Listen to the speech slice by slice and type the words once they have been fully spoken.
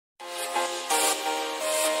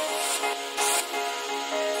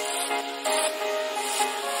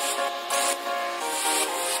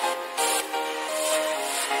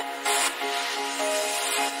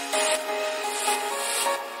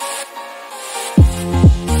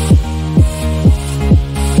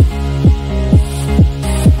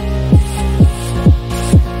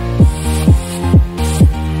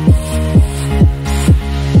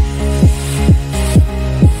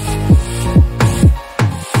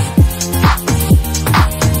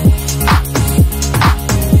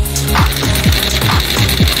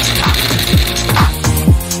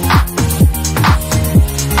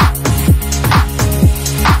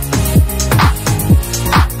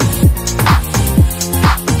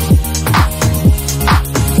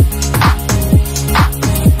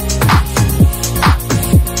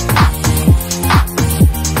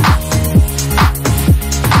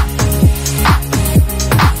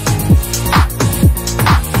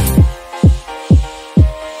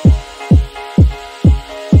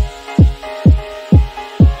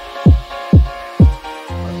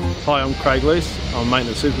Craig Leese. I'm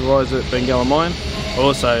maintenance supervisor at Bengalla Mine. I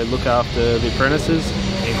also look after the apprentices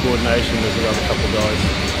in coordination with another couple of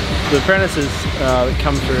guys. The apprentices that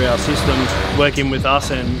come through our system, working with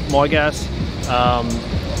us and MIGAS,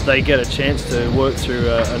 they get a chance to work through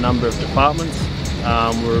a number of departments.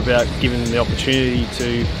 We're about giving them the opportunity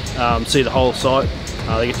to see the whole site.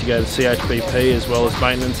 They get to go to CHBP as well as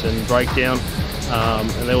maintenance and breakdown, and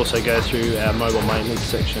they also go through our mobile maintenance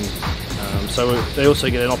section. So they also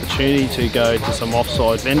get an opportunity to go to some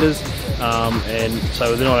off-site vendors, and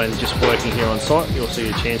so they're not only just working here on site, you also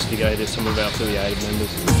get a chance to go to some of our affiliated members.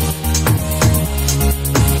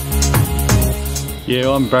 Yeah,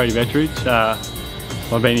 I'm Brady Vettridge.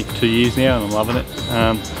 I've been here for 2 years now and I'm loving it.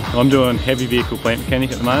 I'm doing heavy vehicle plant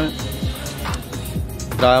mechanic at the moment.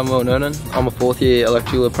 G'day, I'm Will Noonan. I'm a 4th year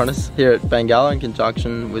electrical apprentice here at Bengalla in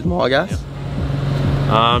conjunction with MIGAS.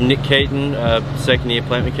 I'm Nick Keaton, 2nd year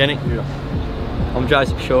plant mechanic. I'm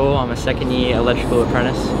Joseph Shaw, I'm a 2nd year electrical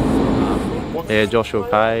apprentice. Yeah, Joshua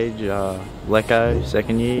Page, Lecco,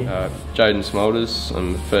 2nd year. Jaden Smulders,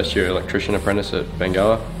 I'm a 1st year electrician apprentice at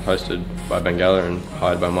Bengalla, hosted by Bengalla and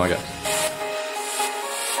hired by MIGAS.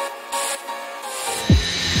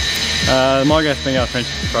 The MIGAS Bengalla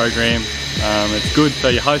Apprenticeship program, it's good. So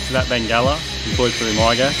you're hosted at Bengalla, employed through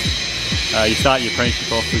MIGAS. You start your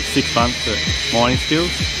apprenticeship off with 6 months at mining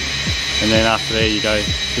skills, and then after there you go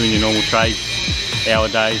doing your normal trade hour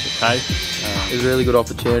days at TAFE. It's a really good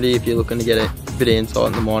opportunity if you're looking to get a bit of insight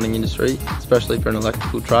in the mining industry, especially for an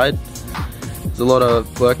electrical trade. There's a lot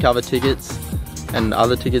of work cover tickets and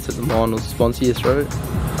other tickets that the mine will sponsor you through.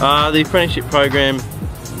 The apprenticeship program,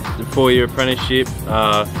 the 4-year apprenticeship,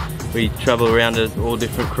 we travel around to all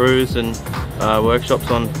different crews and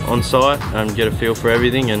workshops on site and get a feel for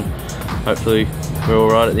everything, and hopefully we're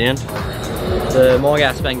all right at the end. The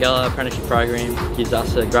MIGAS Bengalla apprenticeship program gives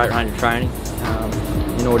us a great range of training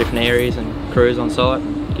in all different areas and crews on site.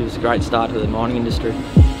 It gives us a great start to the mining industry.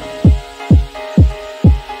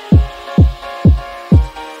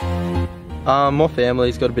 My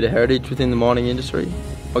family's got a bit of heritage within the mining industry,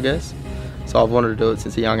 I guess, so I've wanted to do it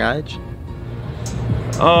since a young age.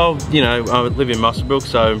 Oh, you know, I live in Muswellbrook,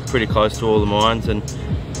 so I'm pretty close to all the mines, and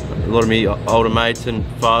a lot of my older mates and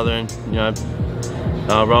father and, you know,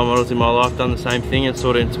 role models in my life done the same thing. It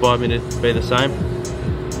sort of inspired me to be the same.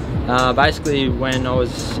 Basically, when I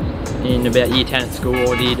was in about year 10 at school,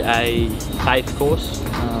 I did a TAFE course,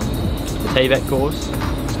 the TVET course.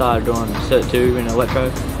 Started doing Cert 2 in electro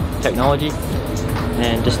technology,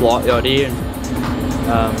 and just liked the idea,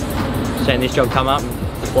 and seen this job come up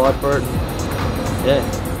and applied for it.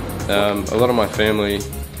 Yeah. A lot of my family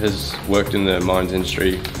has worked in the mines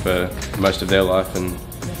industry for most of their life and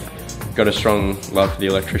got a strong love for the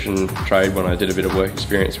electrician trade when I did a bit of work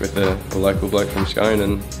experience with a local bloke from Scone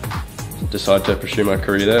and decided to pursue my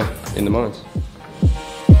career there in the mines.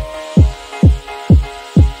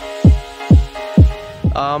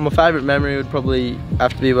 My favourite memory would probably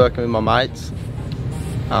have to be working with my mates,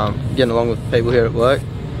 getting along with people here at work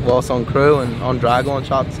whilst on crew and on dragline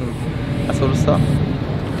shots and that sort of stuff.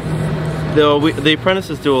 The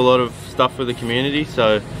apprentices do a lot of stuff for the community,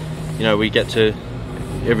 so you know, we get to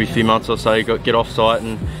every few months or so get off site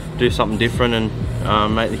and do something different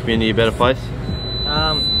and make the community a better place.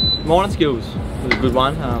 Mining skills was a good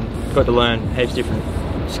one. Got to learn heaps of different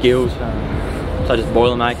skills, such as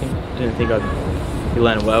boiler making. Didn't think I'd be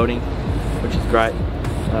learning welding, which is great.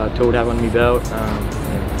 Tool to have on my belt,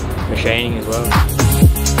 and machining as well.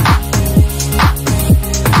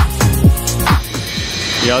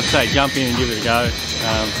 Yeah, I'd say jump in and give it a go.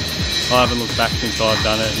 I haven't looked back since I've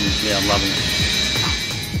done it, and yeah, I'm loving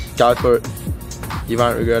it. Go for it. You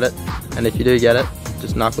won't regret it, and if you do get it,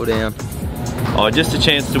 just knuckle down. Oh, just a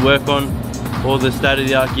chance to work on all the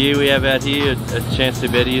state-of-the-art gear we have out here, a chance to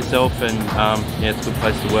better yourself, and yeah, it's a good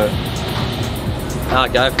place to work.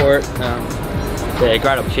 Go for it. Yeah,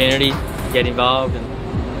 great opportunity to get involved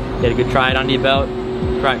and get a good trade under your belt.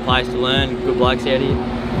 Great place to learn, good blokes out here.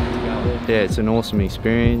 Yeah, it's an awesome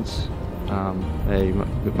experience.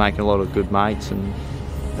 You're making a lot of good mates, and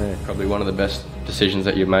yeah. Probably one of the best decisions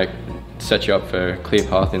that you make, set you up for a clear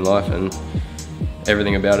path in life, and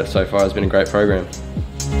everything about it so far has been a great program.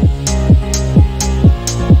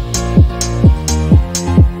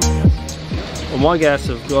 Well, MIGAS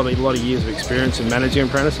have got a lot of years of experience in managing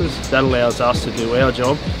apprentices. That allows us to do our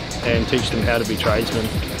job and teach them how to be tradesmen.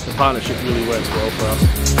 The partnership really works well for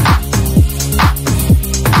us.